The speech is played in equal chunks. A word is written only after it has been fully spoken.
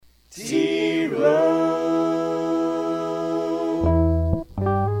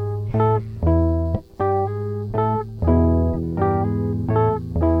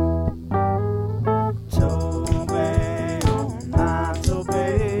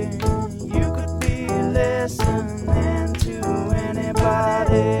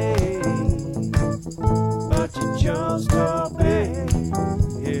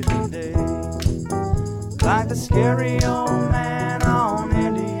Like the scary old man on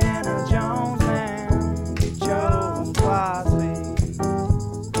Indiana Jones, and he chose wisely.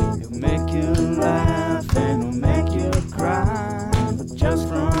 He'll make you laugh and he'll make you cry, but just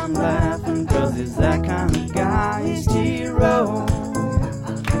from laughing, 'cause he's that kind of guy. He's T-Row,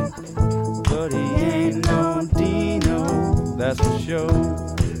 but he ain't no Dino, that's for sure.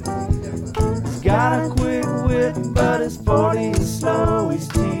 He's got a quick wit, but his 40 is slow. He's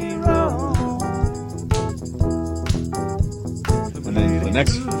T-Row. The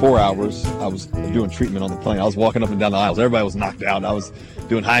next 4 hours, I was doing treatment on the plane. I was walking up and down the aisles. Everybody was knocked out. I was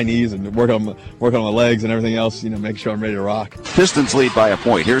doing high knees and working on my legs and everything else, making sure I'm ready to rock. Pistons lead by a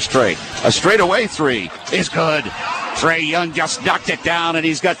point. Here's Trey. A straightaway three is good. Trey Young just knocked it down, and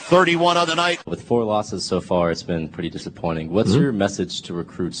he's got 31 on the night. With 4 losses so far, it's been pretty disappointing. What's your message to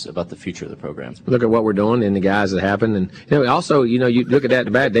recruits about the future of the program? Look at what we're doing and the guys that happen. And also, you look at that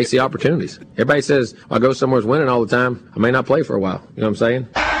the bad, they see opportunities. Everybody says, I go somewhere's winning all the time. I may not play for a while. You know what I'm saying?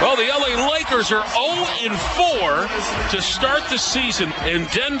 Well, the LA Lakers are 0-4 to start the season, and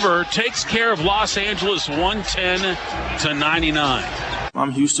Denver takes care of Los Angeles 110-99.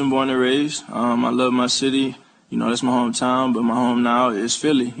 I'm Houston born and raised. I love my city. That's my hometown, but my home now is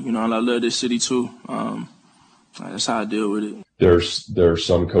Philly. And I love this city too. That's how I deal with it. There's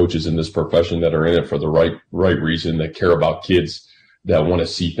some coaches in this profession that are in it for the right reason, that care about kids, that want to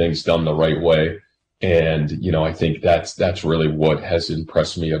see things done the right way. And, I think that's really what has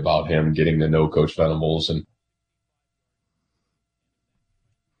impressed me about him, getting to know Coach Venables. And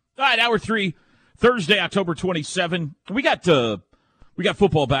all right, hour 3, Thursday, October 27. We got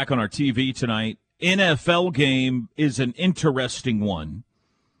football back on our TV tonight. NFL game is an interesting one.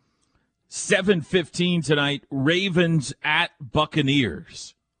 7:15 tonight, Ravens at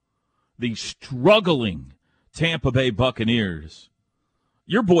Buccaneers. The struggling Tampa Bay Buccaneers.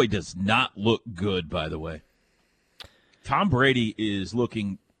 Your boy does not look good, by the way. Tom Brady is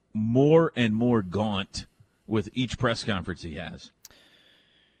looking more and more gaunt with each press conference he has.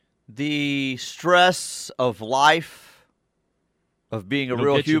 The stress of life, of being a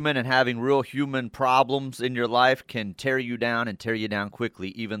real human and having real human problems in your life, can tear you down and tear you down quickly,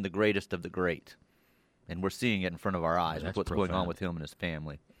 even the greatest of the great. And we're seeing it in front of our eyes with what's going on with him and his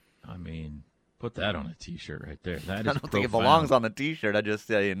family. I mean, put that on a T-shirt right there. That is I don't think it belongs on a T-shirt. I'm just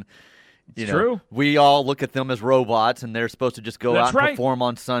saying, true. We all look at them as robots, and they're supposed to just go out and perform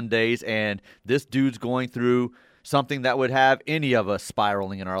on Sundays, and this dude's going through something that would have any of us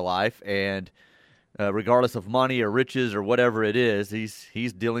spiraling in our life, and regardless of money or riches or whatever it is,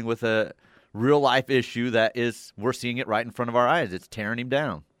 he's dealing with a real-life issue that we're seeing it right in front of our eyes. It's tearing him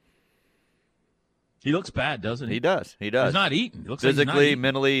down. He looks bad, doesn't he? He does. He's not eating. He looks physically, like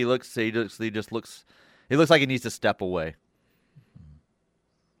mentally. He looks like he needs to step away.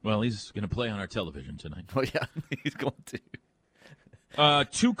 Well, he's going to play on our television tonight. Oh yeah, he's going to.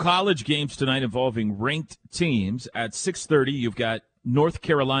 2 college games tonight involving ranked teams. At 6:30, you've got North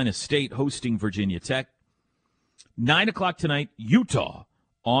Carolina State hosting Virginia Tech. 9 o'clock tonight, Utah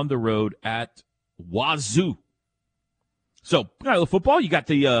on the road at Wazoo. So, football, you got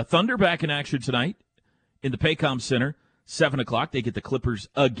the Thunder back in action tonight in the Paycom Center. 7 o'clock, they get the Clippers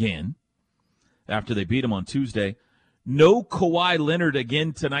again after they beat them on Tuesday. No Kawhi Leonard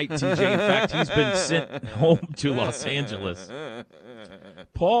again tonight, TJ. In fact, he's been sent home to Los Angeles.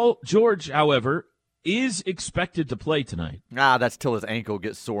 Paul George, however, is expected to play tonight. That's till his ankle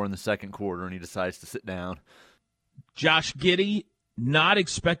gets sore in the second quarter and he decides to sit down. Josh Giddey, not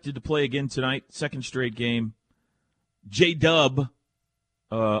expected to play again tonight, second straight game. J-Dub,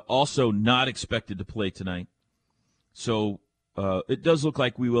 also not expected to play tonight. So it does look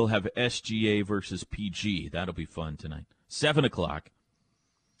like we will have SGA versus PG. That'll be fun tonight. 7 o'clock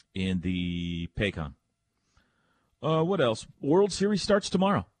in the Paycon. What else? World Series starts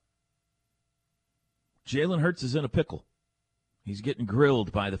tomorrow. Jalen Hurts is in a pickle. He's getting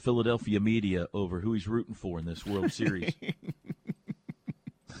grilled by the Philadelphia media over who he's rooting for in this World Series.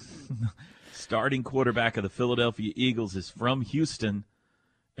 Starting quarterback of the Philadelphia Eagles is from Houston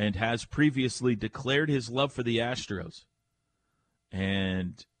and has previously declared his love for the Astros.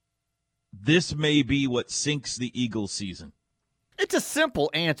 And this may be what sinks the Eagles season. It's a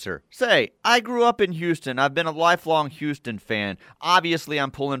simple answer. Say, I grew up in Houston. I've been a lifelong Houston fan. Obviously, I'm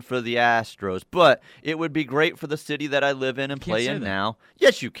pulling for the Astros, but it would be great for the city that I live in and play in now.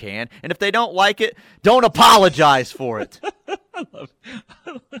 Yes, you can. And if they don't like it, don't apologize for it. I love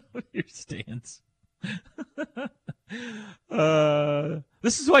your stance.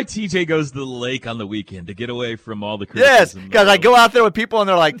 This is why TJ goes to the lake on the weekend, to get away from all the criticism. Yes, because I go out there with people and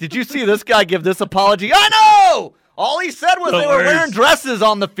they're like, did you see this guy give this apology? I know! All he said was they were wearing dresses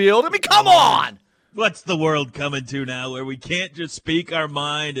on the field. I mean, come on! What's the world coming to now where we can't just speak our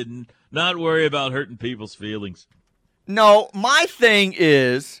mind and not worry about hurting people's feelings? No, my thing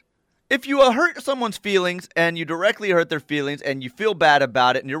is, if you hurt someone's feelings and you directly hurt their feelings and you feel bad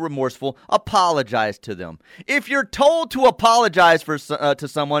about it and you're remorseful, apologize to them. If you're told to apologize to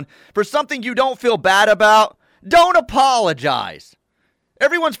someone for something you don't feel bad about, don't apologize.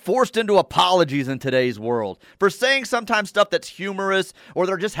 Everyone's forced into apologies in today's world for saying sometimes stuff that's humorous, or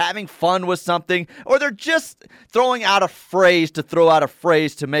they're just having fun with something, or they're just throwing out a phrase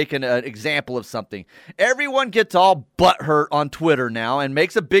to make an example of something. Everyone gets all butthurt on Twitter now and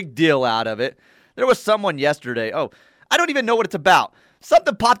makes a big deal out of it. There was someone yesterday, I don't even know what it's about.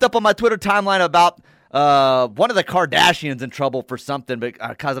 Something popped up on my Twitter timeline about one of the Kardashians in trouble for something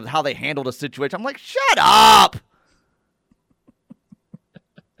because of how they handled a situation. I'm like, shut up!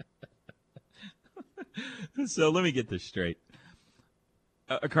 So let me get this straight.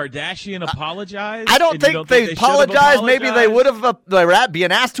 A Kardashian apologized? I don't think they apologized. Maybe they would have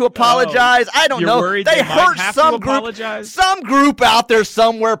being asked to apologize. I don't know. They hurt some group. Some group out there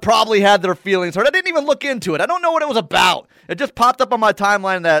somewhere probably had their feelings hurt. I didn't even look into it. I don't know what it was about. It just popped up on my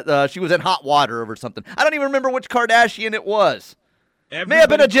timeline that she was in hot water over something. I don't even remember which Kardashian it was. May have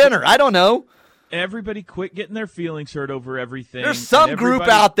been a Jenner. I don't know. Everybody quit getting their feelings hurt over everything. There's some group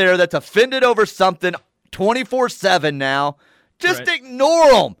out there that's offended over something 24/7 now. Just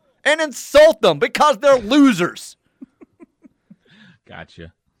ignore them and insult them because they're losers.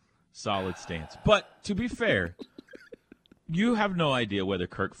 Gotcha. Solid stance. But to be fair, you have no idea whether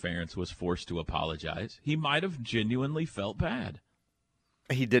Kirk Ferentz was forced to apologize. He might have genuinely felt bad.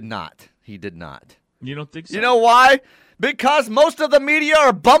 He did not. You don't think so? You know why? Because most of the media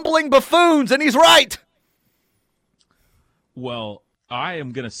are bumbling buffoons, and he's right. Well, I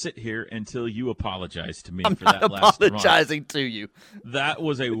am going to sit here until you apologize to me for that last remark. I'm not apologizing to you. That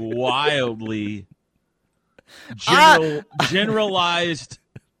was a wildly generalized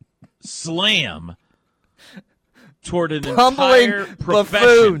slam toward an entire profession.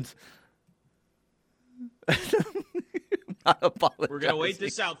 Buffoons. Not apologizing. We're going to wait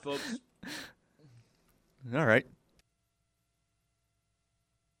this out, folks. All right.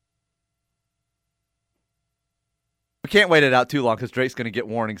 We can't wait it out too long because Drake's going to get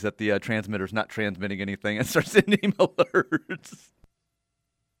warnings that the transmitter's not transmitting anything and start sending him alerts.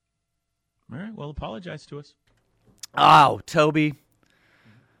 All right, well, apologize to us. Oh, Toby.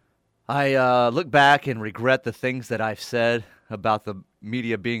 I look back and regret the things that I've said about the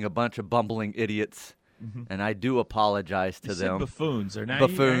media being a bunch of bumbling idiots, and I do apologize to them. Buffoons. Now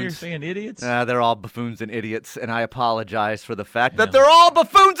you're saying idiots? They're all buffoons and idiots, and I apologize for the fact that they're all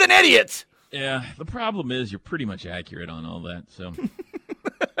buffoons and idiots. Yeah, the problem is you're pretty much accurate on all that. So,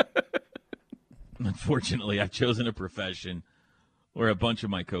 unfortunately, I've chosen a profession where a bunch of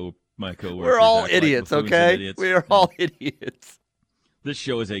my coworkers. We're all idiots, okay? Idiots. We are all idiots. This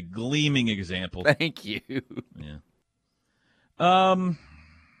show is a gleaming example. Thank you. Yeah. What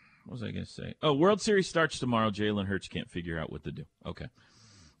was I going to say? Oh, World Series starts tomorrow. Jalen Hurts can't figure out what to do. Okay.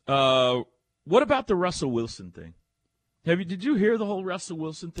 What about the Russell Wilson thing? Did you hear the whole Russell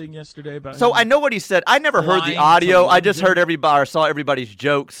Wilson thing yesterday about So I know what he said. I never heard the audio. I just heard saw everybody's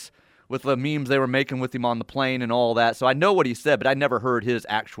jokes with the memes they were making with him on the plane and all that. So I know what he said, but I never heard his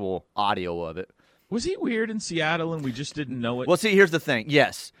actual audio of it. Was he weird in Seattle and we just didn't know it? Well, see, here's the thing.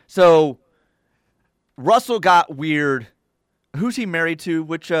 Yes. So Russell got weird. Who's he married to?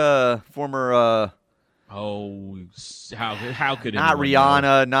 Which former how could not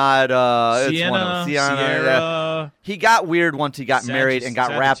Rihanna, not Sienna, Sierra. Yeah. He got weird once he got married and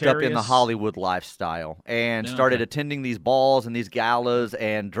got wrapped up in the Hollywood lifestyle and started attending these balls and these galas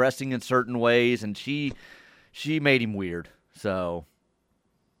and dressing in certain ways, and she made him weird. So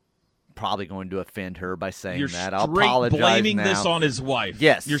probably going to offend her by saying that. I'll apologize blaming now. This on his wife.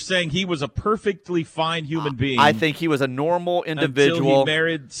 Yes. You're saying he was a perfectly fine human being. I think he was a normal individual. Until he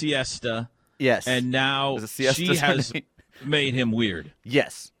married Siesta. Yes. And now she has made him weird.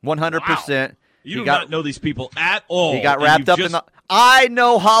 Yes, 100%. Wow. You do not know these people at all. He got wrapped up in the... I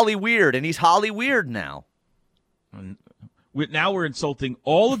know Holly Weird, and he's Holly Weird now. Now we're insulting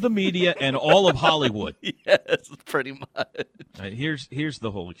all of the media and all of Hollywood. Yes, pretty much. Here's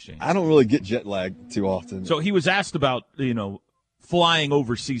the whole exchange. I don't really get jet lag too often. So he was asked about, flying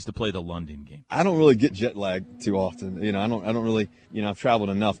overseas to play the London game. I don't really get jet lag too often. I don't really, I've traveled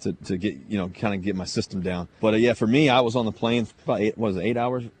enough to get, kind of get my system down. But yeah, for me, I was on the plane about 8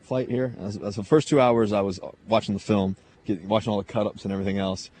 hours flight here. That's the first 2 hours I was watching the film, watching all the cut-ups and everything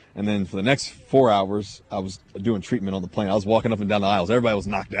else. And then for the next 4 hours, I was doing treatment on the plane. I was walking up and down the aisles. Everybody was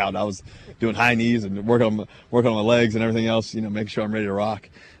knocked out. I was doing high knees and working on my legs and everything else, making sure I'm ready to rock.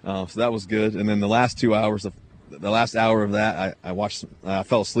 So that was good. And then the last 2 hours, the last hour of that, I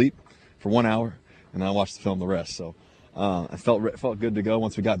fell asleep for 1 hour, and I watched the film the rest. So I felt good to go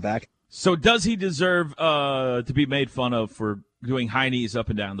once we got back. So does he deserve to be made fun of for doing high knees up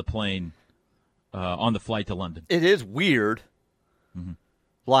and down the plane on the flight to London? It is weird,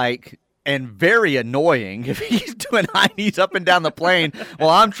 and very annoying if he's doing high knees up and down the plane while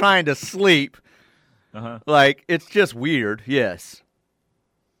I'm trying to sleep. It's just weird, yes.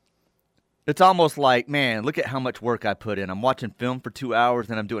 It's almost like, man, look at how much work I put in. I'm watching film for 2 hours,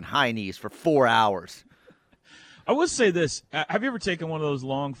 and I'm doing high knees for 4 hours. I will say this. Have you ever taken one of those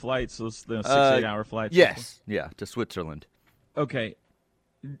long flights, those 6 to 8 hour flights? Yes. Yeah, to Switzerland. Okay.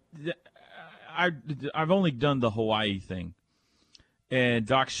 I've only done the Hawaii thing. And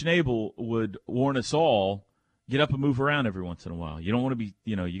Doc Schnabel would warn us all, get up and move around every once in a while. You don't want to be,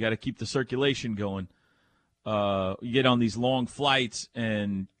 you got to keep the circulation going. You get on these long flights,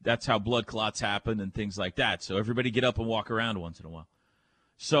 and that's how blood clots happen and things like that. So everybody get up and walk around once in a while.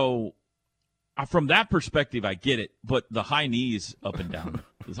 So from that perspective, I get it. But the high knees up and down,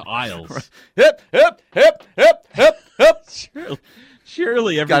 those aisles. Hip, hip, hip, hip, hip, hip.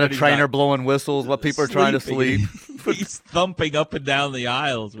 Surely everybody's got a trainer blowing whistles while people are trying to sleep. He's thumping up and down the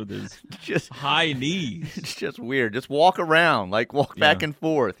aisles with his high knees. It's just weird. Just walk around, walk back and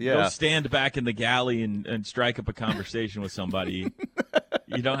forth. Yeah. Don't stand back in the galley and strike up a conversation with somebody.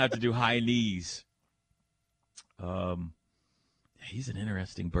 You don't have to do high knees. He's an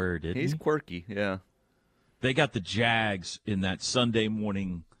interesting bird, isn't he? He's quirky, yeah. They got the Jags in that Sunday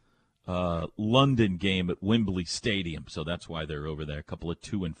morning London game at Wembley Stadium, so that's why they're over there. A couple of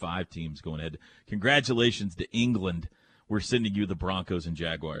 2-5 teams going ahead. Congratulations to England. We're sending you the Broncos and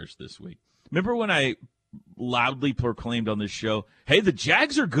Jaguars this week. Remember when I loudly proclaimed on this show, hey, the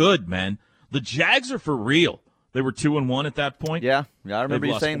Jags are good, man. The Jags are for real. They were 2-1 at that point. Yeah, I remember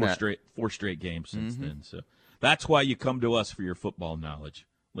you saying that. Four straight games since then. So that's why you come to us for your football knowledge,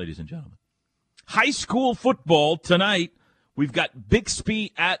 ladies and gentlemen. High school football tonight. We've got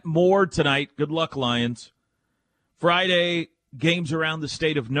Bixby at Moore tonight. Good luck, Lions. Friday, games around the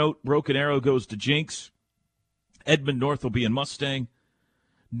state of note. Broken Arrow goes to Jinx. Edmond North will be in Mustang.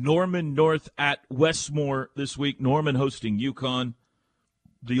 Norman North at Westmore this week. Norman hosting UConn.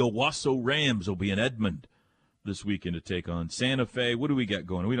 The Owasso Rams will be in Edmond this weekend to take on Santa Fe. What do we got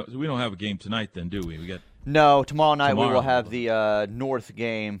going? We don't have a game tonight then, do we? No, tomorrow night we will have the North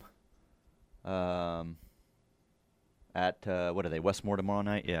game. At what are they? Westmore tomorrow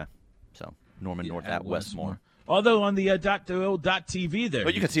night, yeah. So Norman North at Westmore. Although on the .TV there,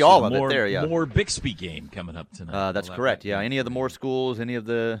 but you can see all of it there. Yeah, more Bixby game coming up tonight. That's correct. Yeah, any of the Moore schools, any of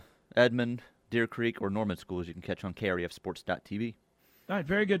the Edmond, Deer Creek, or Norman schools, you can catch on KREFSports.tv. All right,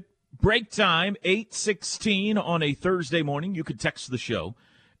 very good. Break time 8:16 on a Thursday morning. You could text the show.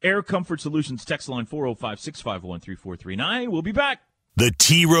 Air Comfort Solutions text line 405-651-3439. We'll be back. The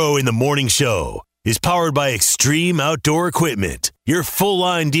T-Row in the Morning Show is powered by Extreme Outdoor Equipment, your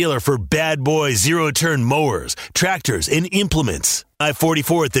full-line dealer for bad boy zero-turn mowers, tractors, and implements.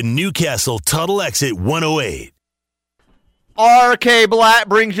 I-44 at the Newcastle Tuttle Exit 108. RK Black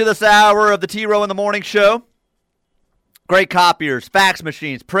brings you this hour of the T-Row in the Morning Show. Great copiers, fax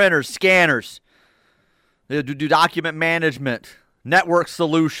machines, printers, scanners. They do document management, network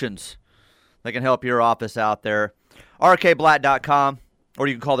solutions. They can help your office out there. RKBlack.com. Or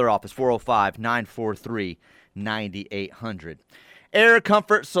you can call their office, 405-943-9800. Air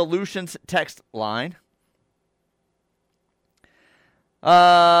Comfort Solutions text line.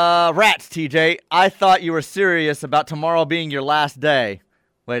 Rats, TJ, I thought you were serious about tomorrow being your last day.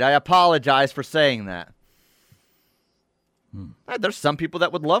 Wait, I apologize for saying that. There's some people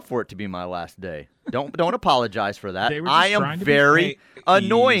that would love for it to be my last day. Don't apologize for that. I am very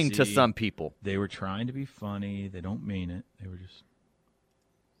annoying to some people. They were trying to be funny. They don't mean it. They were just...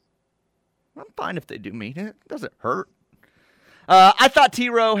 I'm fine if they do mean it. It doesn't hurt. I thought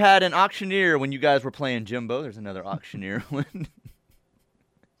T-Row had an auctioneer when you guys were playing Jimbo. There's another auctioneer one.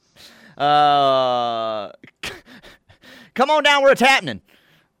 Come on down where it's happening.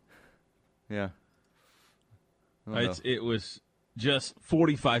 Yeah. It was just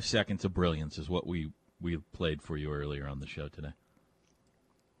 45 seconds of brilliance is what we played for you earlier on the show today.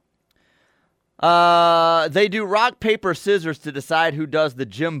 They do rock, paper, scissors to decide who does the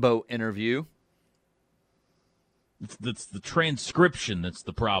Jimbo interview. That's the transcription that's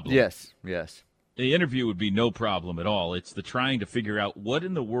the problem. Yes. The interview would be no problem at all. It's the trying to figure out what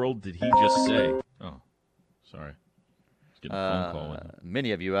in the world did he just say. Oh, sorry. Getting a phone call.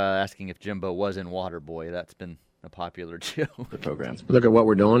 Many of you asking if Jimbo was in Waterboy. That's been a popular joke. The program. Look at what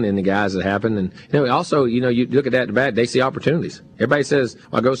we're doing and the guys that happen. And also, you look at that at bat, they see opportunities. Everybody says,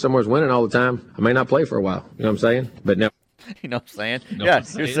 I go somewhere's winning all the time. I may not play for a while. You know what I'm saying? But no. You know what I'm saying?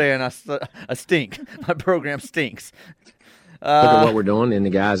 You're saying I stink. My program stinks. Look at what we're doing and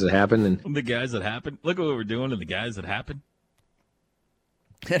the guys that happen. And the guys that happen. Look at what we're doing and the guys that happen.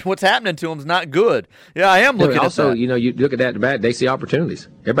 And what's happening to them is not good. Yeah, I am looking at that. You look at that at bat, they see opportunities.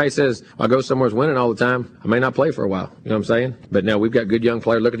 Everybody says, I go somewhere's winning all the time. I may not play for a while. You know what I'm saying? But no, we've got good young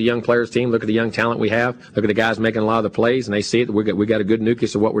players. Look at the young players team. Look at the young talent we have. Look at the guys making a lot of the plays, and they see it. We got a good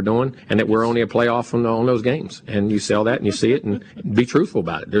nucleus of what we're doing, and that we're only a playoff on those games. And you sell that, and you see it, and be truthful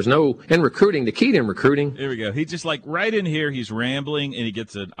about it. There's no in recruiting. The key to recruiting. Here we go. He just right in here. He's rambling, and he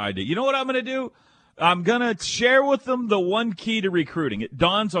gets an idea. You know what I'm going to do? I'm going to share with them the one key to recruiting. It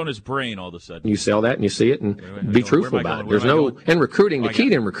dawns on his brain all of a sudden. You sell that and you see it and be truthful about it. There's no, in recruiting, the key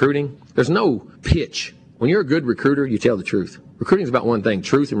to recruiting, there's no pitch. When you're a good recruiter, you tell the truth. Recruiting is about one thing,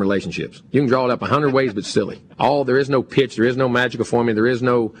 truth and relationships. You can draw it up 100 ways, but silly. There is no pitch. There is no magical formula. There is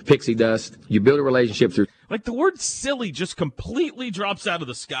no pixie dust. You build a relationship through. Like the word silly just completely drops out of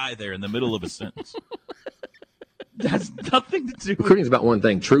the sky there in the middle of a sentence. That's nothing to do with recruiting is about one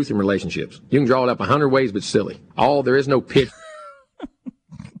thing, truth and relationships. You can draw it up 100 ways, but silly. There is no pitch.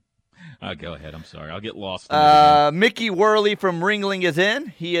 Go ahead. I'm sorry. I'll get lost. Mickey Worley from Ringling is in.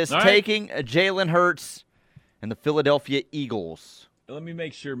 He is taking Jalen Hurts and the Philadelphia Eagles. Let me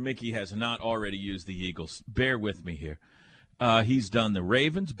make sure Mickey has not already used the Eagles. Bear with me here. He's done the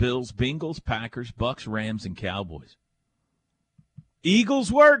Ravens, Bills, Bengals, Packers, Bucks, Rams, and Cowboys.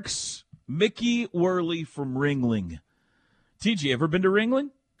 Eagles works. Mickey Worley from Ringling. TG, ever been to Ringling?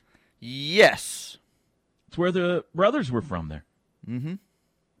 Yes. It's where the brothers were from there. Mm-hmm.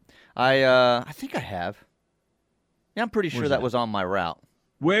 I think I have. Yeah, I'm pretty sure that was on my route.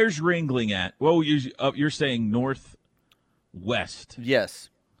 Where's Ringling at? Well, you're saying northwest. Yes.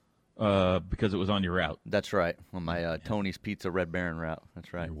 Because it was on your route. That's right. On my Tony's Pizza Red Baron route.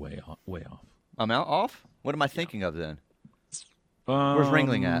 That's right. You're way off. I'm off? What am I thinking of then? Where's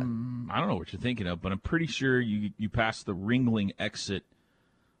Ringling at? I don't know what you're thinking of, but I'm pretty sure you pass the Ringling exit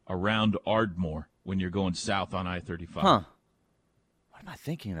around Ardmore when you're going south on I-35. Huh. What am I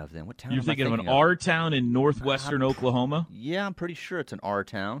thinking of then? What town You're am thinking I of an R-town in northwestern Oklahoma? Yeah, I'm pretty sure it's an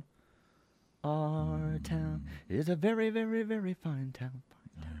R-town. R-town is a very, very, very fine town.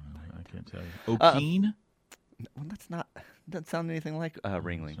 I can't tell you. O'Keene? Well, doesn't sound anything like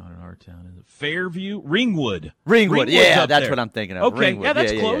Ringling. It's not an R-town, is it? Fairview? Ringwood. Yeah, that's what I'm thinking of. Okay, Ringwood. yeah,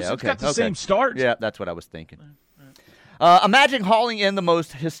 that's close. Yeah, it's got the same start. Yeah, that's what I was thinking. Imagine hauling in the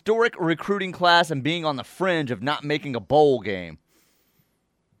most historic recruiting class and being on the fringe of not making a bowl game.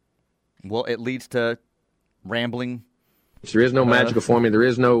 Well, it leads to rambling. There is no magical formula. There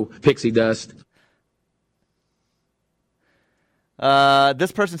is no pixie dust.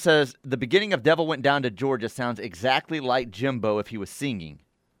 This person says, the beginning of Devil Went Down to Georgia sounds exactly like Jimbo if he was singing.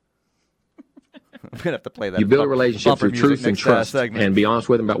 I'm going to have to play that. You build a relationship through truth and trust and be honest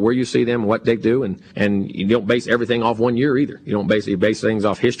with them about where you see them, what they do, and you don't base everything off 1 year either. You don't base things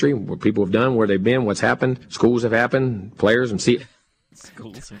off history, what people have done, where they've been, what's happened, schools have happened, players, and see.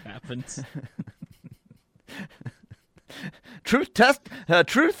 Schools have happened. Truth,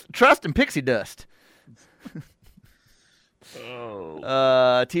 trust, and pixie dust.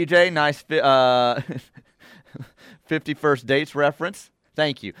 TJ, nice 51st Dates reference.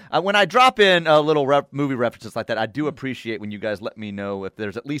 Thank you. When I drop in little movie references like that, I do appreciate when you guys let me know if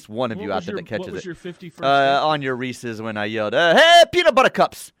there's at least one of you out there that catches it. What was your 51st on your Reese's when I yelled, hey, peanut butter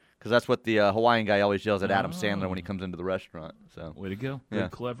cups. Because that's what the Hawaiian guy always yells at Adam Sandler when he comes into the restaurant. So way to go. Yeah.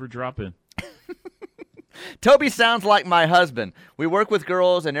 Good, clever drop in. Toby sounds like my husband. We work with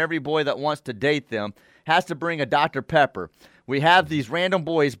girls, and every boy that wants to date them has to bring a Dr. Pepper. We have these random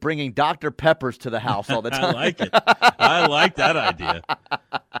boys bringing Dr. Peppers to the house all the time. I like it. I like that idea.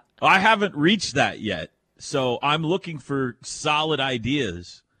 I haven't reached that yet, so I'm looking for solid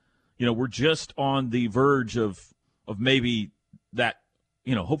ideas. We're just on the verge of maybe that,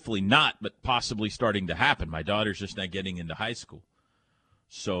 hopefully not, but possibly starting to happen. My daughter's just not getting into high school.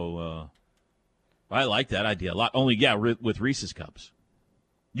 So I like that idea a lot. Only, with Reese's Cups.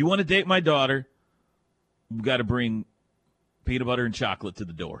 You want to date my daughter? we've got to bring peanut butter and chocolate to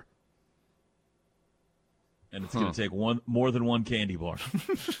the door. And it's going to take more than one candy bar.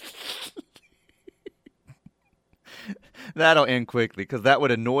 That'll end quickly because that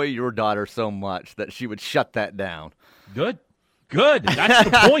would annoy your daughter so much that she would shut that down. Good. That's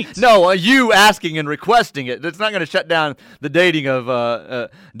the point. No, you asking and requesting it. It's not going to shut down the dating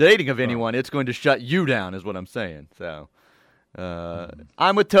of anyone. It's going to shut you down is what I'm saying. So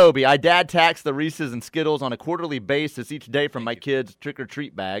I'm with Toby. I dad tax the Reese's and Skittles on a quarterly basis each day from my kids'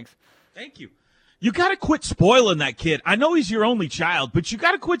 trick-or-treat bags. Thank you. You got to quit spoiling that kid. I know he's your only child, but you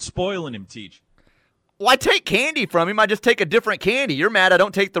got to quit spoiling him, Teach. Well, I take candy from him. I just take a different candy. You're mad I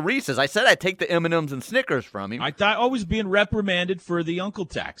don't take the Reese's. I said I'd take the M&Ms and Snickers from him. I thought I was being reprimanded for the uncle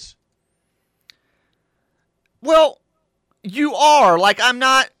tax. Well, you are. Like, I'm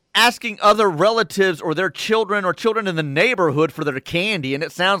not asking other relatives or their children or children in the neighborhood for their candy, and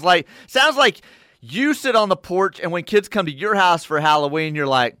it sounds like you sit on the porch, and when kids come to your house for Halloween, you're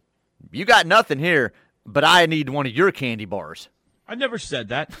like, you got nothing here, but I need one of your candy bars. I never said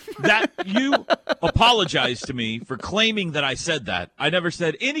that. That you apologized to me for claiming that I said that. I never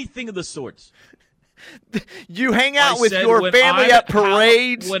said anything of the sorts. You hang out with your family at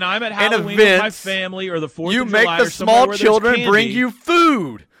parades when I'm at and Halloween events, with my family or the 4th of July. You make the small children bring you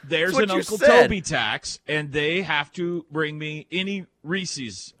food. There's an Uncle Toby tax, and they have to bring me any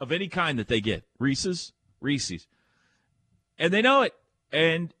Reese's of any kind that they get. Reese's. And they know it.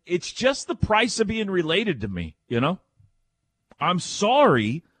 And it's just the price of being related to me, you know? I'm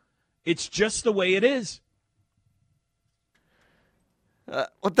sorry. It's just the way it is.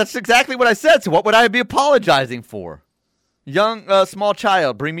 Well, that's exactly what I said. So what would I be apologizing for? Young, small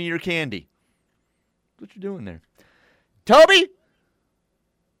child, bring me your candy. What you doing there? Toby?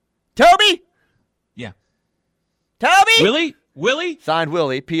 Yeah. Toby? Willie? Signed,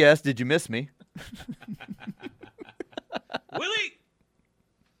 Willie. P.S. Did you miss me? Willie?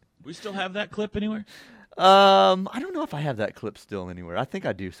 We still have that clip anywhere? I don't know if I have that clip still anywhere. I think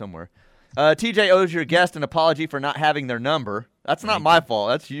I do somewhere. TJ owes your guest an apology for not having their number. That's not my fault.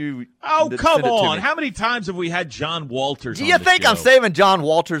 That's you. Oh, come on. How many times have we had John Walters on the show? Do you think I'm saving John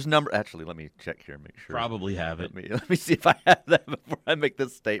Walters' number? Actually, let me check here and make sure. Probably have it. Let me see if I have that before I make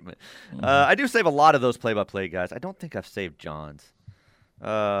this statement. I do save a lot of those play-by-play guys. I don't think I've saved John's.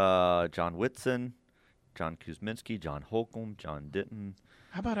 John Whitson, John Kuzminski, John Holcomb, John Denton.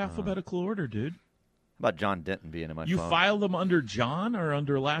 How about alphabetical order, dude? How about John Denton being in my phone? You file them under John or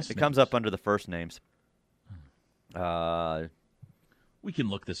under last name? It comes up under the first names. We can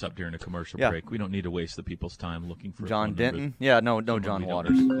look this up during a commercial break. We don't need to waste the people's time looking for John Denton? Yeah, no John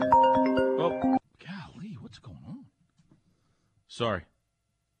Waters. Oh, golly, what's going on? Sorry.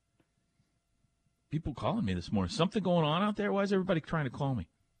 People calling me this morning. Something going on out there? Why is everybody trying to call me?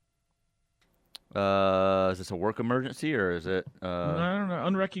 Is this a work emergency or is it? I don't know.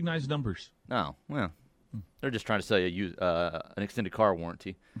 Unrecognized numbers. Oh, well. They're just trying to sell you an extended car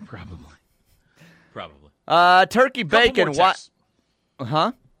warranty. Probably. Turkey bacon. What?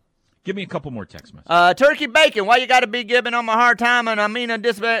 Huh? Give me a couple more text messages. Turkey bacon. Why you got to be giving them a hard time? And I mean,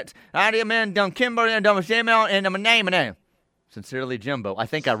 dispatch. I mean, Kimberly and Jimbo and my name. Sincerely, Jimbo. I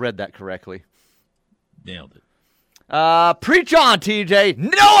think I read that correctly. Nailed it. Preach on, TJ.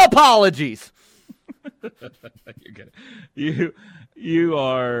 No apologies. You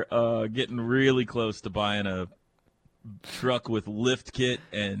are getting really close to buying a truck with lift kit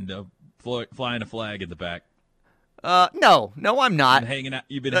and flying a flag in the back. No, I'm not.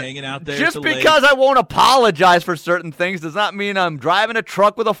 You've been hanging out there. Just because I won't apologize for certain things does not mean I'm driving a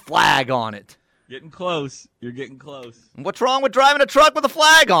truck with a flag on it. Getting close. You're getting close. What's wrong with driving a truck with a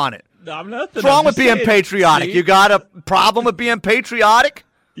flag on it? I'm nothing. What's wrong with being patriotic? See? You got a problem with being patriotic?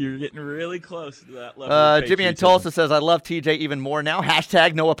 You're getting really close to that level. Jimmy in Tulsa says, I love TJ even more now.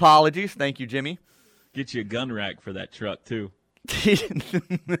 # no apologies. Thank you, Jimmy. Get you a gun rack for that truck, too. Keep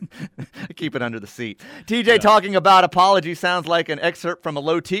it under the seat. TJ talking about apology sounds like an excerpt from a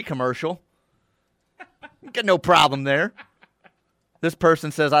Low T commercial. Got no problem there. This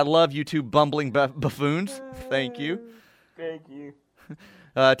person says, I love you two bumbling buffoons. Thank you. Thank you.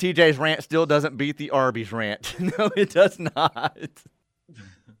 TJ's rant still doesn't beat the Arby's rant. No, it does not.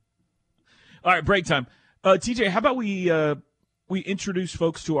 All right, break time. TJ, how about we introduce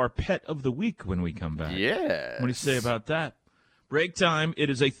folks to our pet of the week when we come back? Yeah. What do you say about that? Break time. It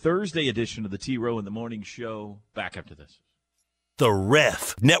is a Thursday edition of the T-Row in the Morning Show. Back after this. The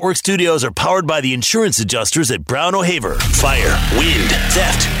Ref. Network studios are powered by the insurance adjusters at Brown O'Haver. Fire, wind,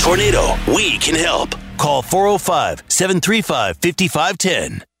 theft, tornado. We can help. Call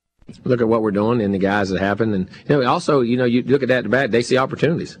 405-735-5510. look at what we're doing and the guys that happen. And also, you look at that bat, they see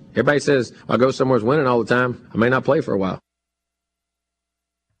opportunities. Everybody says, I go somewhere's winning all the time. I may not play for a while.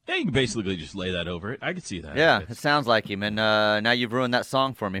 Yeah, you can basically just lay that over it. I can see that. Yeah, it sounds like him. And now you've ruined that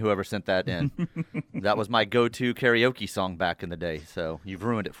song for me, whoever sent that in. That was my go-to karaoke song back in the day, so you've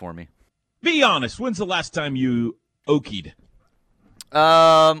ruined it for me. Be honest. When's the last time you okied?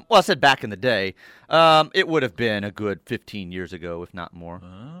 Well, I said back in the day. It would have been a good 15 years ago, if not more.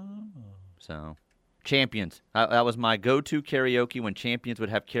 Oh. So, Champions. That was my go-to karaoke when Champions would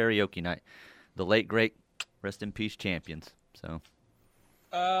have karaoke night. The late, great, rest in peace, Champions. So.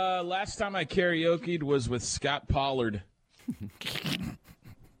 Last time I karaoke'd was with Scott Pollard.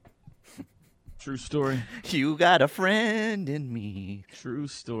 True story. You got a friend in me. True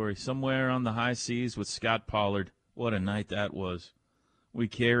story. Somewhere on the high seas with Scott Pollard. What a night that was. We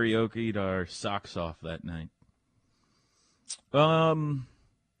karaoke'd our socks off that night. I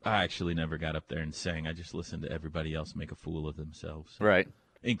actually never got up there and sang. I just listened to everybody else make a fool of themselves. Right.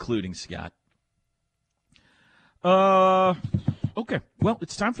 Including Scott. Okay. Well,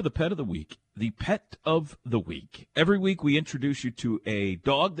 it's time for the pet of the week. The pet of the week. Every week we introduce you to a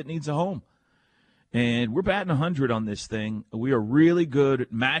dog that needs a home. And we're batting 100 on this thing. We are really good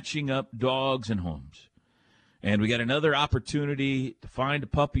at matching up dogs and homes. And we got another opportunity to find a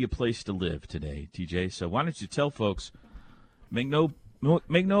puppy a place to live today, TJ. So why don't you tell folks, make no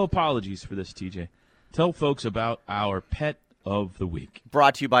apologies for this, TJ. Tell folks about our pet of the week.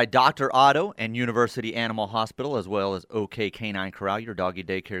 Brought to you by Dr. Otto and University Animal Hospital, as well as OK Canine Corral, your doggy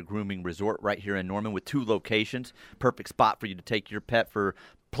daycare grooming resort right here in Norman with 2 locations. Perfect spot for you to take your pet for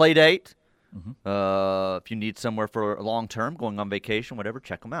play date. Mm-hmm. If you need somewhere for a long term, going on vacation, whatever,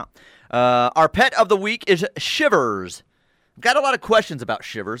 check them out. Our pet of the week is Shivers. I've got a lot of questions about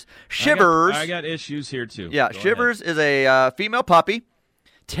Shivers. Shivers. I got issues here too. Yeah, Go Shivers ahead. Is a female puppy,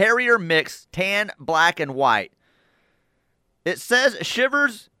 terrier mix, tan, black, and white. It says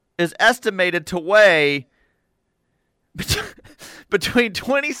Shivers is estimated to weigh between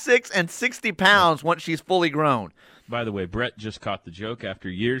 26 and 60 pounds once she's fully grown. By the way, Brett just caught the joke. After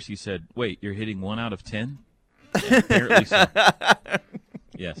years, he said, wait, you're hitting 1 out of 10? Yeah, apparently so.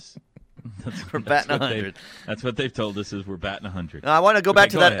 Yes. We're batting 100. That's what they've told us is we're batting 100. Now, I want to go back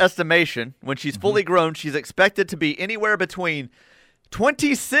to that estimation. When she's fully grown, she's expected to be anywhere between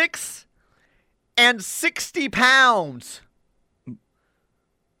 26 and 60 pounds.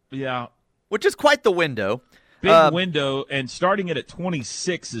 Yeah. Which is quite the window. Big window, and starting it at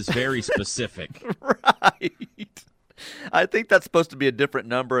 26 is very specific. Right. I think that's supposed to be a different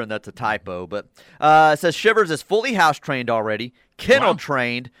number, and that's a typo. But it says Shivers is fully house-trained already,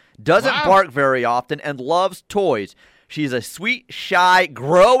 kennel-trained, doesn't bark very often, and loves toys. She's a sweet, shy,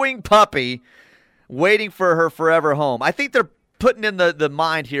 growing puppy waiting for her forever home. I think they're putting in the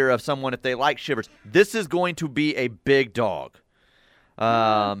mind here of someone, if they like Shivers, this is going to be a big dog.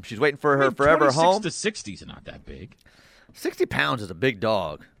 She's waiting for her forever home. 26 to 60 is not that big. 60 pounds is a big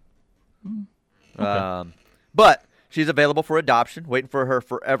dog. Okay. But she's available for adoption, waiting for her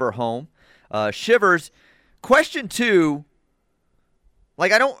forever home. Shivers, question 2, I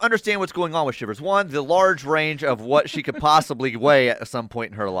don't understand what's going on with Shivers. 1, the large range of what she could possibly weigh at some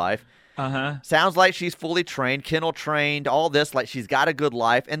point in her life. Sounds like she's fully trained, kennel trained, all this, like she's got a good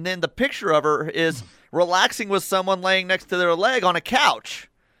life. And then the picture of her is relaxing with someone laying next to their leg on a couch.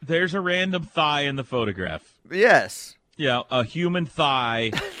 There's a random thigh in the photograph. Yes. Yeah, a human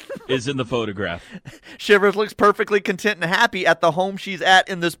thigh is in the photograph. Shivers looks perfectly content and happy at the home she's at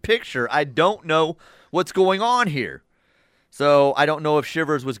in this picture. I don't know what's going on here. So I don't know if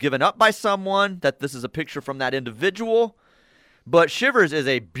Shivers was given up by someone, that this is a picture from that individual. But Shivers is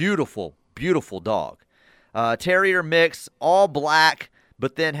a beautiful, beautiful dog. Terrier mix, all black,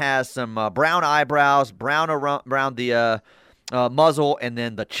 but then has some brown eyebrows, brown around the muzzle, and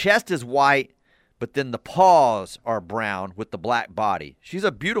then the chest is white, but then the paws are brown with the black body. She's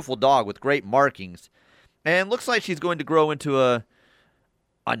a beautiful dog with great markings, and looks like she's going to grow into a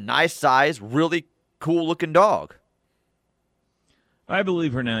nice size, really cool-looking dog. I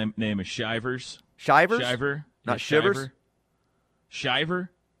believe her name is Shivers. Shivers? Shiver. Not Shivers?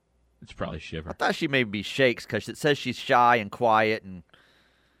 Shiver? It's probably Shiver. I thought she may be Shakes because it says she's shy and quiet. And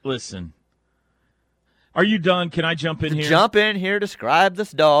listen, are you done? Can I jump in here? Jump in here. Describe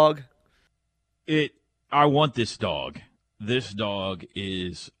this dog. I want this dog. This dog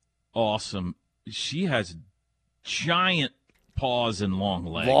is awesome. She has giant paws and long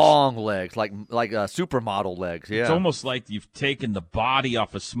legs. Long legs, like supermodel legs. Yeah. It's almost like you've taken the body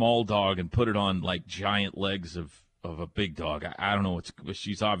off a small dog and put it on like giant legs of a big dog. I don't know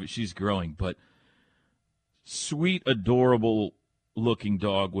she's growing, but sweet, adorable looking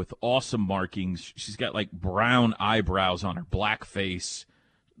dog with awesome markings. She's got like brown eyebrows on her black face.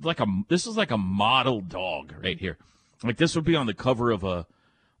 This is like a model dog right here. Like this would be on the cover of a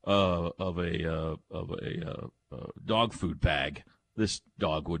dog food bag. This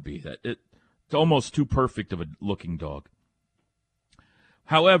dog would be that. It's almost too perfect of a looking dog.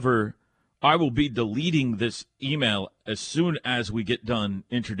 However, I will be deleting this email as soon as we get done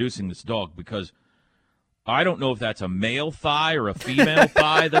introducing this dog because I don't know if that's a male thigh or a female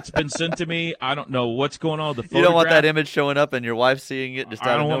thigh that's been sent to me. I don't know what's going on with the photograph. You don't want that image showing up and your wife seeing it just out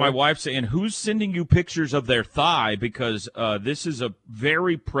of nowhere? I don't want my wife saying, who's sending you pictures of their thigh? Because this is a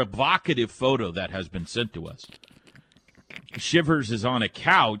very provocative photo that has been sent to us. Shivers is on a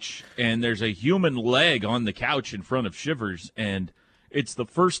couch, and there's a human leg on the couch in front of Shivers, and it's the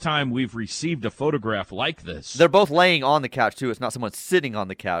first time we've received a photograph like this. They're both laying on the couch, too. It's not someone sitting on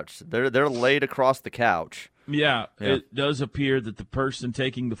the couch. They're laid across the couch. Yeah, it does appear that the person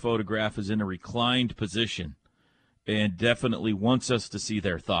taking the photograph is in a reclined position and definitely wants us to see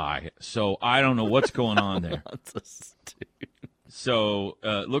their thigh. So I don't know what's going on there. So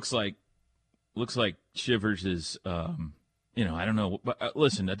it looks like Shivers is, I don't know. But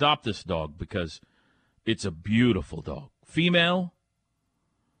listen, adopt this dog because it's a beautiful dog. Female.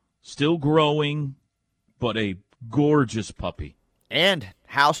 Still growing, but a gorgeous puppy. And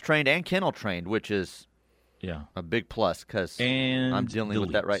house-trained and kennel-trained, which is a big plus because I'm dealing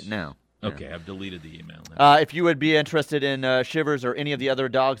with that right now. Okay, I've deleted the email now. If you would be interested in Shivers or any of the other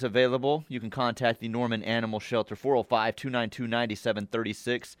dogs available, you can contact the Norman Animal Shelter,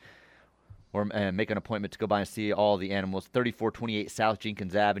 405-292-9736, or make an appointment to go by and see all the animals, 3428 South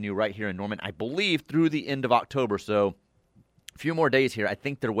Jenkins Avenue right here in Norman, I believe through the end of October, so a few more days here. I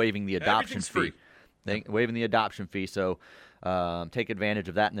think they're waiving the adoption fee. Waiving the adoption fee, so take advantage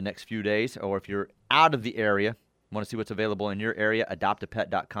of that in the next few days. Or if you're out of the area, want to see what's available in your area,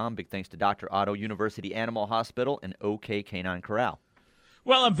 adoptapet.com. Big thanks to Dr. Otto, University Animal Hospital, and OK Canine Corral.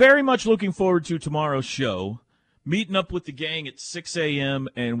 Well, I'm very much looking forward to tomorrow's show. Meeting up with the gang at 6 a.m.,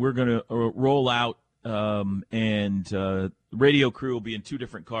 and we're going to roll out, and radio crew will be in two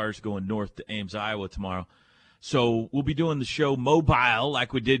different cars going north to Ames, Iowa tomorrow. So we'll be doing the show mobile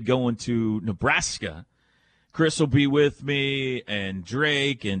like we did going to Nebraska. Chris will be with me, and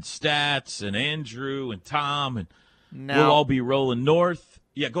Drake, and Stats, and Andrew, and Tom, and we'll all be rolling north.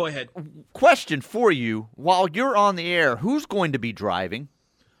 Yeah, go ahead. Question for you. While you're on the air, who's going to be driving?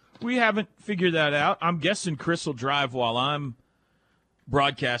 We haven't figured that out. I'm guessing Chris will drive while I'm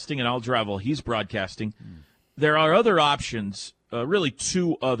broadcasting, and I'll drive while he's broadcasting. There are other options, really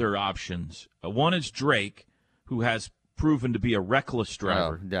two other options. One is Drake, who has proven to be a reckless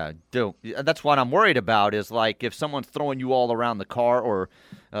driver. That's what I'm worried about is, like, if someone's throwing you all around the car or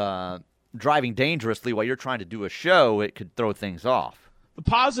driving dangerously while you're trying to do a show, it could throw things off. The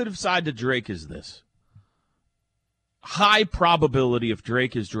positive side to Drake is this. High probability if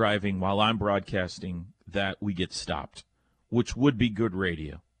Drake is driving while I'm broadcasting that we get stopped, which would be good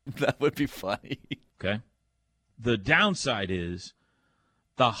radio. That would be funny. Okay? The downside is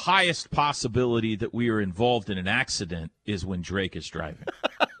the highest possibility that we are involved in an accident is when Drake is driving.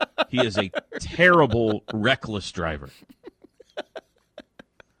 He is a terrible, reckless driver.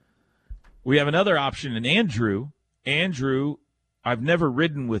 We have another option in Andrew. Andrew, I've never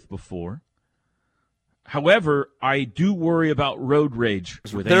ridden with before. However, I do worry about road rage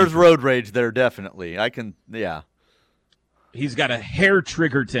with Andrew. There's road rage there, definitely. He's got a hair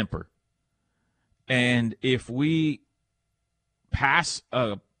trigger temper. And if we pass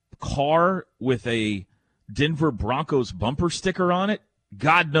a car with a Denver Broncos bumper sticker on it,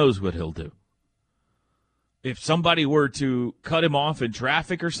 God knows what he'll do. If somebody were to cut him off in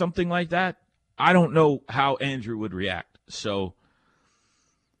traffic or something like that, I don't know how Andrew would react. So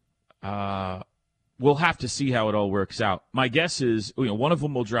we'll have to see how it all works out. My guess is, one of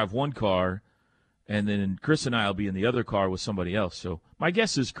them will drive one car, and then Chris and I will be in the other car with somebody else. So my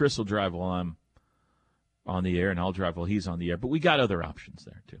guess is Chris will drive while I'm on the air, and I'll drive while he's on the air. But we got other options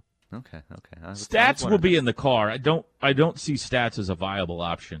there too. Okay. Stats will be in the car. I don't see Stats as a viable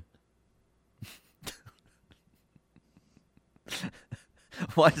option.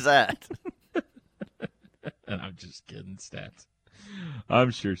 Why is that? And I'm just kidding, Stats.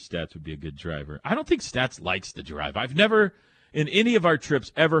 I'm sure Stats would be a good driver. I don't think Stats likes to drive. I've never, in any of our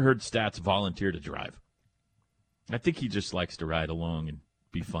trips, ever heard Stats volunteer to drive. I think he just likes to ride along and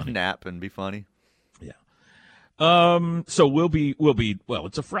be funny. Nap and be funny. Yeah. So we'll be well,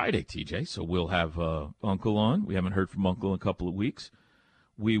 it's a Friday, TJ, so we'll have Uncle on. We haven't heard from Uncle in a couple of weeks.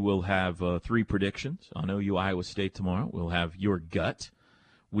 We will have 3 predictions on OU Iowa State tomorrow. We'll have your gut.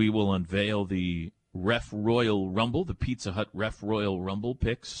 We will unveil the Ref Royal Rumble, the Pizza Hut Ref Royal Rumble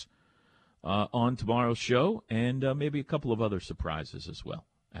picks on tomorrow's show, and maybe a couple of other surprises as well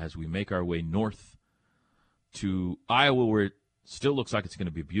as we make our way north to Iowa, where it still looks like it's going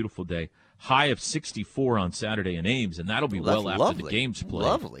to be a beautiful day. High of 64 on Saturday in Ames, and that'll be well after lovely. the game's played.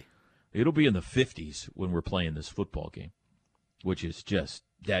 Lovely. It'll be in the 50s when we're playing this football game, which is just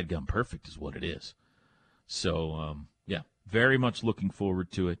dadgum perfect is what it is. So, yeah, very much looking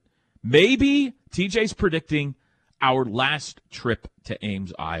forward to it. Maybe TJ's predicting our last trip to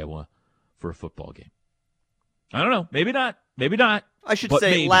Ames, Iowa for a football game. I don't know. Maybe not. Maybe not. I should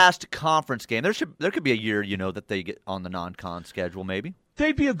say maybe. Last conference game. There could be a year, that they get on the non-con schedule maybe.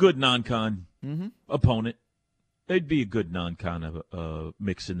 They'd be a good non-con opponent. They'd be a good non-con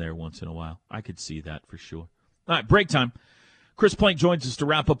mix in there once in a while. I could see that for sure. All right, break time. Chris Plank joins us to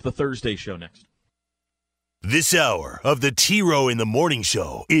wrap up the Thursday show next. This hour of the T-Row in the Morning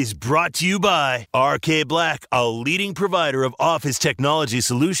Show is brought to you by RK Black, a leading provider of office technology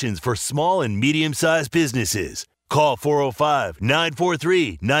solutions for small and medium-sized businesses. Call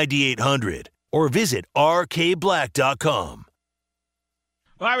 405-943-9800 or visit rkblack.com.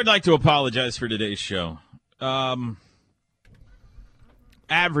 Well, I would like to apologize for today's show.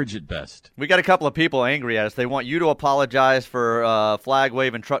 Average at best. We got a couple of people angry at us. They want you to apologize for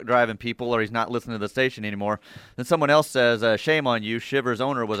flag-waving, truck-driving people, or he's not listening to the station anymore. Then someone else says, shame on you, Shivers'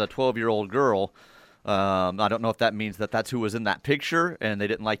 owner was a 12-year-old girl. I don't know if that means that's who was in that picture, and they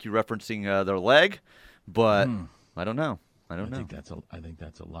didn't like you referencing their leg, but I don't know. I think that's a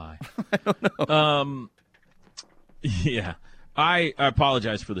lie. I don't know. Yeah. I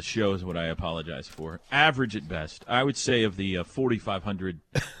apologize for the show is what I apologize for. Average at best. I would say of the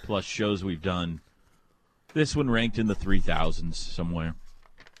 4,500-plus shows we've done, this one ranked in the 3,000s somewhere.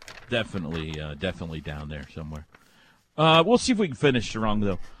 Definitely down there somewhere. We'll see if we can finish strong,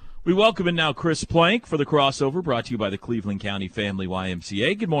 though. We welcome in now Chris Plank for the crossover, brought to you by the Cleveland County Family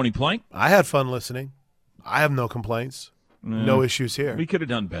YMCA. Good morning, Plank. I had fun listening. I have no complaints. No issues here. We could have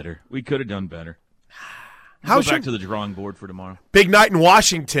done better. How's Go back to the drawing board for tomorrow. Big night in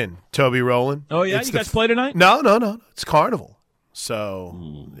Washington, Toby Rowland. Oh, yeah? You guys play tonight? No. It's Carnival.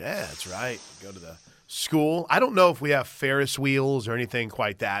 So, yeah, that's right. Go to the school. I don't know if we have Ferris wheels or anything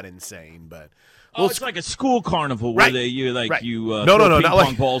quite that insane, but it's like a school carnival where you throw ping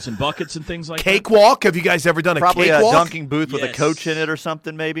pong balls and buckets and things like cakewalk. Have you guys ever done a cakewalk? Probably a dunking booth with a coach in it or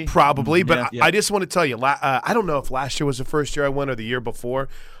something, maybe. Probably, but I just want to tell you, I don't know if last year was the first year I went or the year before,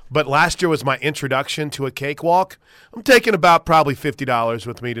 but last year was my introduction to a cakewalk. I'm taking about probably $50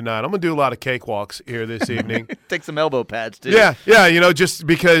 with me tonight. I'm going to do a lot of cakewalks here this evening. Take some elbow pads, too. Yeah, just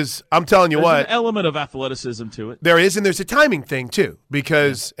because I'm telling you There's an element of athleticism to it. There is, and there's a timing thing, too,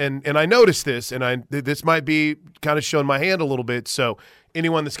 because, and I noticed this, and this might be kind of showing my hand a little bit, so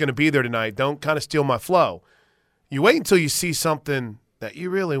anyone that's going to be there tonight, don't kind of steal my flow. You wait until you see something that you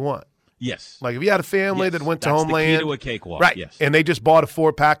really want. Yes. Like if you had a family that went to Homeland. That's the key to a cakewalk, right, yes. And they just bought a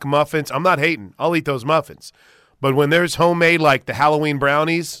 4-pack of muffins. I'm not hating. I'll eat those muffins. But when there's homemade, like the Halloween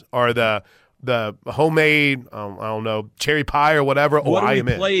brownies or the homemade, I don't know, cherry pie or whatever, what I are am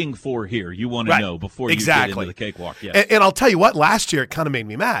we in. playing for here? You want to know before you get into the cakewalk. Yes. And I'll tell you what, last year it kind of made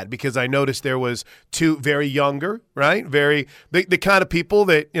me mad because I noticed there was two very younger, right? The kind of people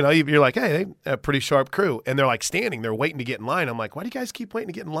that, you're like, hey, they a pretty sharp crew. And they're like standing there waiting to get in line. I'm like, why do you guys keep waiting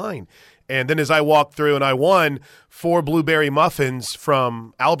to get in line? And then as I walked through and I won 4 blueberry muffins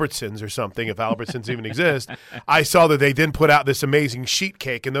from Albertsons or something, if Albertsons even exist, I saw that they then put out this amazing sheet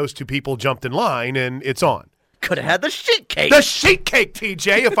cake and those two people jumped in line and it's on. Could have had the sheet cake. The sheet cake,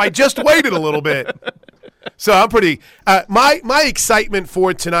 TJ, if I just waited a little bit. So I'm pretty my excitement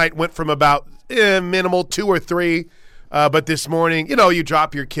for tonight went from about minimal 2 or 3. But this morning, you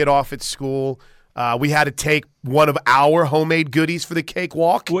drop your kid off at school. We had to take one of our homemade goodies for the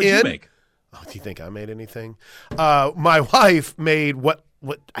cakewalk. What'd you make? Oh, do you think I made anything? My wife made what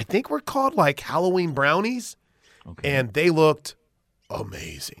I think were called like Halloween brownies, and they looked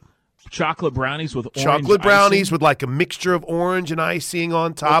amazing. Chocolate brownies with orange Chocolate brownies icing? with like a mixture of orange and icing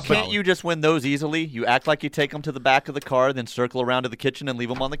on top. Well, can't you just win those easily? You act like you take them to the back of the car, then circle around to the kitchen and leave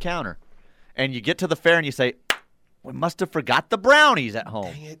them on the counter. And you get to the fair and you say, we must have forgot the brownies at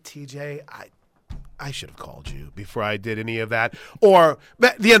home. Dang it, TJ. I should have called you before I did any of that. Or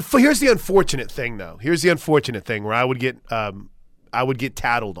here's the unfortunate thing, though. Here's the unfortunate thing where I would get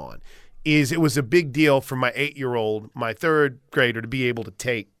tattled on. Is it was a big deal for my 8-year-old, my 3rd grader, to be able to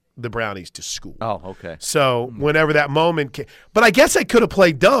take the Brownies to school. Oh, okay. So whenever that moment came, but I guess I could have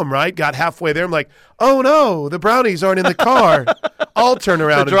played dumb, right? Got halfway there. I'm like, oh no, the Brownies aren't in the car. I'll turn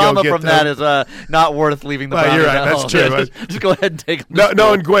around the and go get them. The drama from that is not worth leaving the Brownies You're right. That's true. Just go ahead and take them.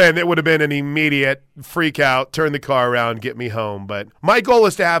 Knowing Gwen, it would have been an immediate freak out, turn the car around, get me home. But my goal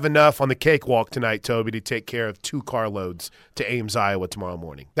is to have enough on the cakewalk tonight, Toby, to take care of 2 carloads to Ames, Iowa tomorrow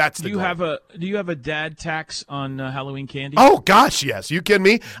morning. That's the goal. Do you have a dad tax on Halloween candy? Oh, gosh, yes. You kidding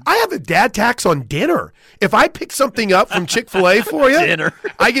me? I have a dad tax on dinner. If I pick something up from Chick-fil-A for you, dinner.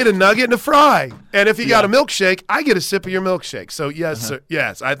 I get a nugget and a fry. And if you got a milkshake, I get a sip of your milkshake. So, yes, sir.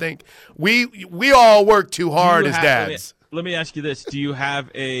 Yes, I think we all work too hard as dads. Let me ask you this. Do you have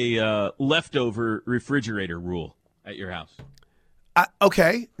a leftover refrigerator rule at your house?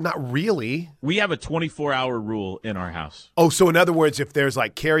 Okay, not really. We have a 24-hour rule in our house. Oh, so in other words, if there's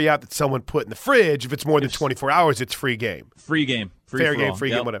like carry out that someone put in the fridge, if it's more than 24 hours, it's free game. Free game. Fair game,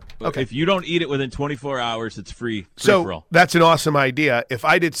 free game, whatever. Okay. If you don't eat it within 24 hours, it's free so for all. That's an awesome idea. If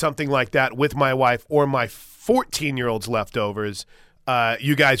I did something like that with my wife or my 14-year-old's leftovers,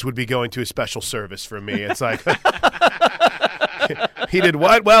 you guys would be going to a special service from me. It's like, he did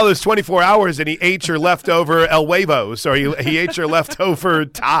what? Well, there's 24 hours, and he ate your leftover El Huevos, or he ate your leftover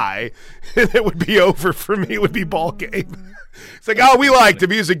Thai, and it would be over for me. It would be ball game. It's like, oh, we liked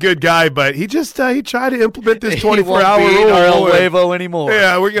him. He was a good guy, but he just he tried to implement this 24-hour rule. Our El Huevo anymore.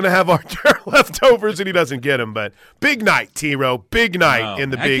 Yeah, we're going to have our leftovers, and he doesn't get them. But big night, T-Row. Big night in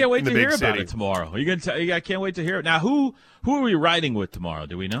the big city. I can't wait to hear about it tomorrow. I can't wait to hear it. Now, who are we riding with tomorrow?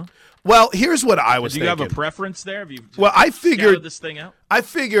 Do we know? Well, here's what I was thinking. Do you have a preference there? Have you I figured this thing out? I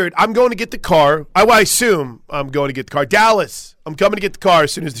figured I'm going to get the car. I assume I'm going to get the car. Dallas, I'm coming to get the car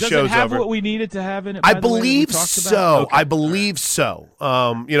as soon as the show's over. Does it have what we needed to have in it? I believe so. Okay. I believe so.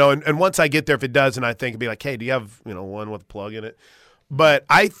 And once I get there, if it doesn't, I think it'd be like, hey, do you have one with a plug in it? But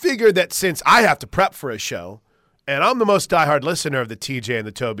I figured that since I have to prep for a show, and I'm the most diehard listener of the TJ and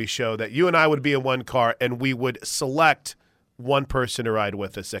the Toby show, that you and I would be in one car and we would select one person to ride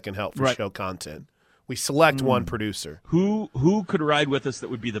with us that can help for show content. We select one producer. Who could ride with us that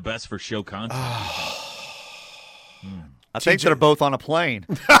would be the best for show content? I think they're both on a plane.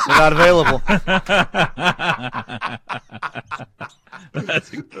 They're not available.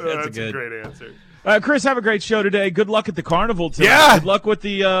 That's a great answer. Chris, have a great show today. Good luck at the carnival tonight. Yeah. Good luck with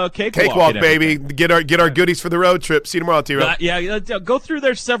the cakewalk, baby. Get our goodies for the road trip. See you tomorrow, T-Row. Go through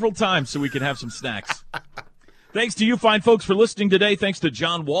there several times so we can have some snacks. Thanks to you fine folks for listening today. Thanks to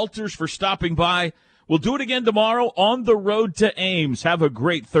John Walters for stopping by. We'll do it again tomorrow on the road to Ames. Have a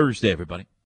great Thursday, everybody.